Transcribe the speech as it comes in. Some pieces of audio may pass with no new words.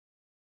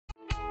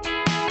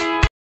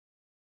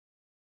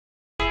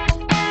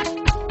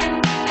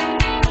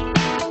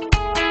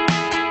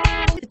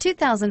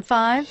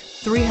2005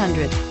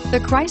 300. The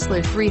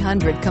Chrysler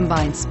 300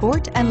 combines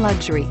sport and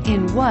luxury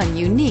in one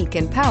unique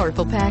and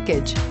powerful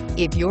package.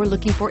 If you're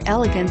looking for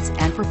elegance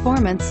and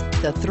performance,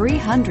 the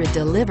 300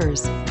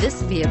 delivers.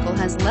 This vehicle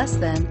has less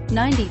than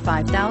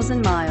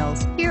 95,000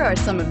 miles. Here are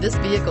some of this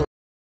vehicle's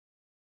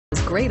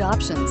great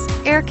options: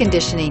 air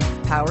conditioning,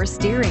 power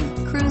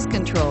steering, cruise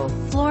control,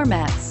 floor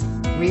mats,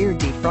 rear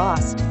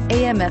defrost,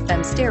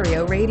 AM/FM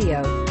stereo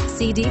radio,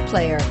 CD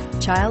player,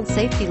 child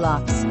safety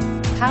locks,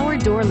 power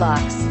door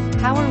locks,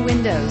 power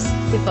windows.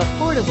 If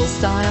affordable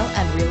style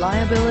and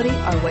reliability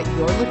are what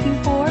you're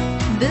looking for,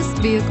 this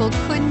vehicle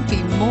couldn't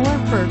be more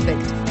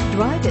perfect.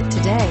 Drive it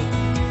today.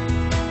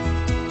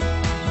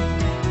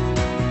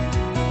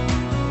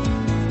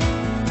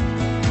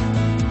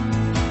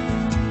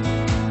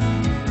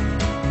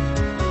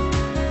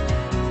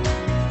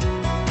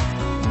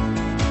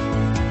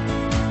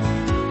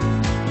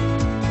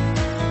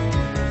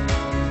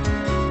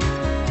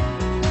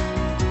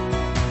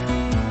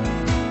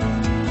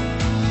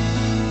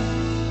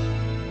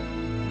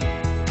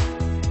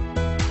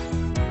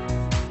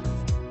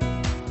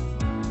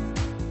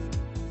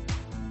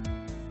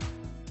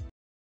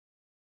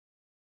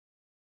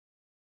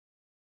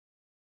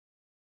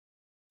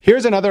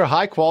 Here's another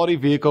high-quality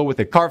vehicle with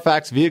a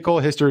Carfax Vehicle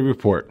History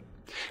Report.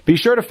 Be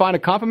sure to find a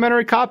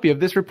complimentary copy of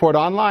this report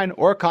online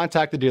or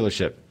contact the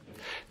dealership.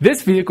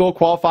 This vehicle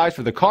qualifies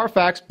for the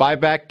Carfax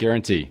Buyback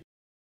Guarantee.